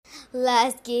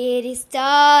Let's get it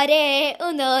started.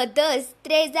 Uno, dos,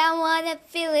 tres, I wanna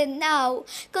feel it now.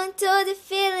 Control the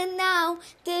feeling now.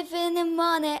 Deep in the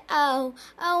morning, oh.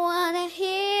 I wanna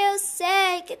hear you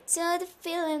say, get to the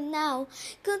feeling now.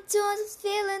 Control the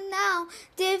feeling now.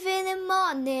 Deep in the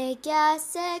morning, got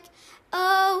sick.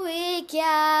 Oh, we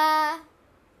got.